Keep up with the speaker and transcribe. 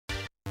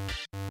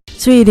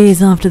3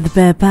 days after the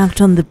pair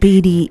packed on the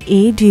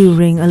PDA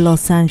during a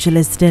Los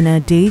Angeles dinner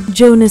date,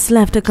 Jonas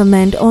left a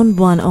comment on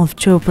one of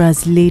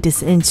Chopra's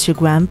latest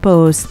Instagram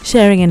posts,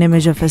 sharing an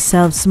image of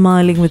herself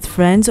smiling with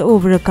friends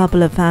over a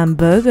couple of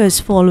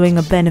hamburgers following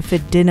a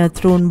benefit dinner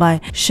thrown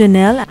by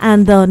Chanel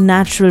and the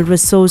Natural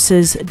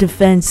Resources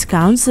Defense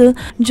Council.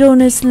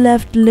 Jonas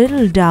left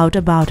little doubt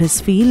about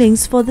his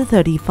feelings for the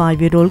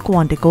 35-year-old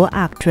Quantico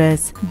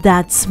actress.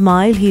 "That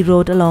smile," he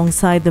wrote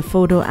alongside the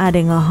photo,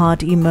 adding a heart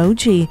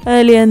emoji.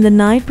 Earlier in the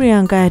night,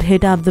 Priyanka had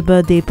hit up the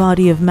birthday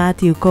party of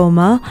Matthew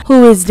Coma, who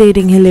is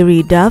dating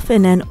Hilary Duff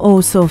in an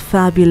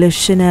oh-so-fabulous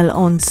Chanel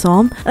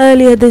ensemble.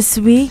 Earlier this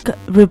week,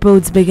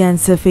 reports began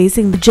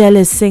surfacing the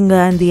jealous singer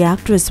and the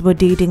actress were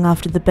dating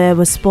after the pair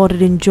was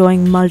spotted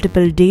enjoying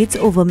multiple dates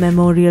over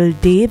Memorial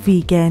Day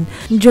weekend.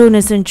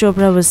 Jonas and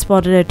Chopra were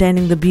spotted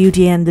attending the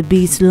Beauty and the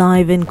Beast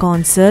live in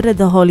concert at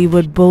the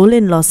Hollywood Bowl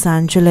in Los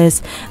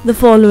Angeles. The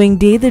following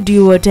day, the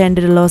duo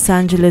attended a Los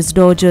Angeles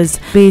Dodgers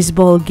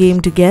baseball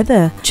game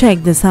together.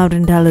 Check this out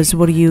and tell us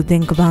what you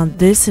think about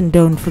this, and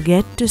don't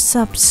forget to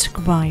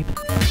subscribe.